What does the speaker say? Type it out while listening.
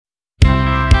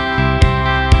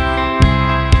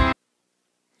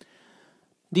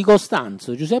Di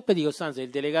Costanzo, Giuseppe Di Costanzo è il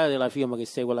delegato della Fiom che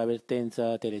segue la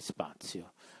vertenza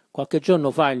Telespazio. Qualche giorno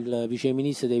fa il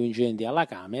Vicemistro De Vincenti alla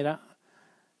Camera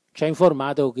ci ha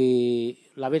informato che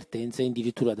la vertenza è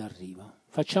addirittura d'arrivo.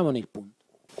 Facciamone il punto.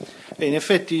 In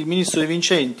effetti il Ministro De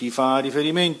Vincenti fa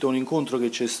riferimento a un incontro che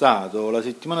c'è stato la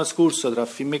settimana scorsa tra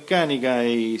Finmeccanica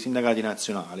e i sindacati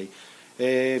nazionali.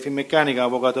 Finmeccanica ha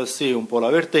avvocato a sé un po' la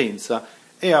vertenza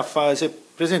e si è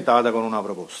presentata con una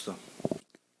proposta.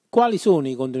 Quali sono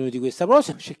i contenuti di questa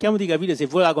proposta? Cerchiamo di capire se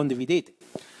voi la condividete.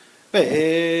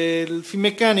 Il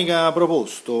Finmeccanica ha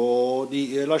proposto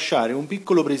di lasciare un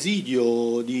piccolo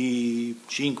presidio di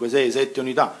 5, 6, 7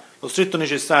 unità, lo stretto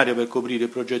necessario per coprire il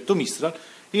progetto Mistral,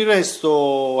 il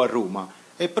resto a Roma.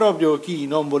 E proprio chi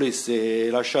non volesse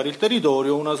lasciare il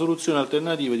territorio una soluzione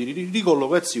alternativa di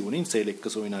ricollocazione in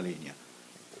Selex o in Alenia.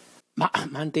 Ma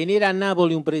mantenere a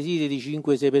Napoli un presidio di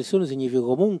 5-6 persone significa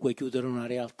comunque chiudere una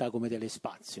realtà come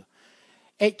Telespazio.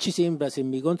 E ci sembra, se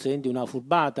mi consenti, una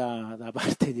furbata da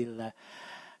parte di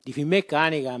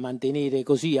Finmeccanica mantenere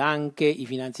così anche i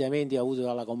finanziamenti avuti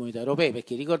dalla Comunità Europea,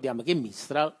 perché ricordiamo che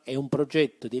Mistral è un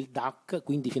progetto del DAC,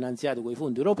 quindi finanziato con i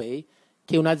fondi europei,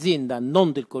 che un'azienda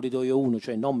non del corridoio 1,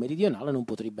 cioè non meridionale, non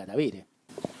potrebbe avere.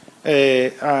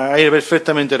 Hai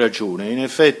perfettamente ragione, in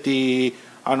effetti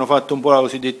hanno fatto un po' la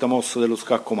cosiddetta mossa dello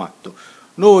scacco matto.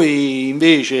 Noi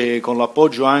invece, con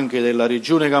l'appoggio anche della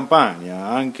Regione Campania,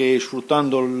 anche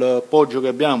sfruttando l'appoggio che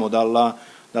abbiamo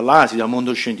dall'ASI, dal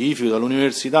mondo scientifico,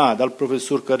 dall'università, dal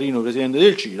professor Carrino, presidente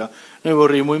del CIRA, noi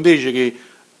vorremmo invece che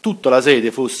tutta la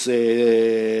sede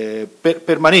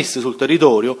permanesse sul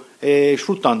territorio,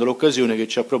 sfruttando l'occasione che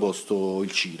ci ha proposto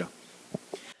il CIRA.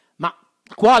 Ma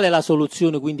qual è la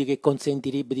soluzione quindi che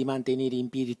consentirebbe di mantenere in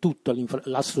piedi tutta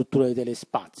la struttura di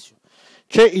Telespazio?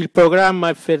 C'è il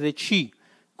programma FRC,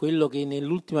 quello che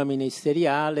nell'ultima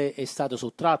ministeriale è stato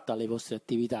sottratto alle vostre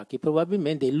attività, che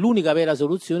probabilmente è l'unica vera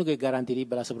soluzione che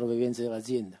garantirebbe la sopravvivenza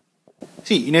dell'azienda.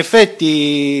 Sì, in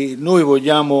effetti noi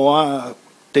vogliamo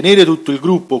tenere tutto il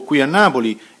gruppo qui a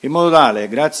Napoli in modo tale,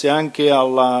 grazie anche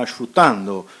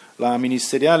sfruttando la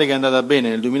ministeriale che è andata bene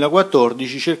nel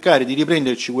 2014, cercare di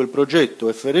riprenderci quel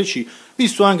progetto FRC,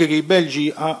 visto anche che i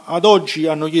belgi ad oggi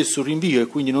hanno chiesto un rinvio e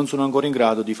quindi non sono ancora in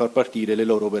grado di far partire le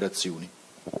loro operazioni.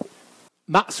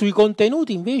 Ma sui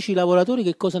contenuti invece i lavoratori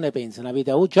che cosa ne pensano?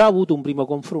 Avete già avuto un primo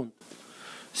confronto?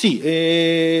 Sì,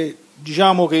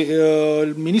 diciamo che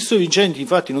il Ministro De Vincenti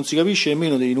infatti non si capisce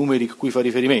nemmeno dei numeri a cui fa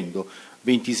riferimento,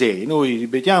 26, noi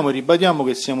ripetiamo e ribadiamo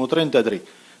che siamo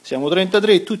 33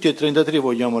 e tutti e 33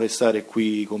 vogliamo restare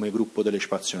qui come gruppo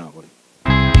Telespazio Napoli.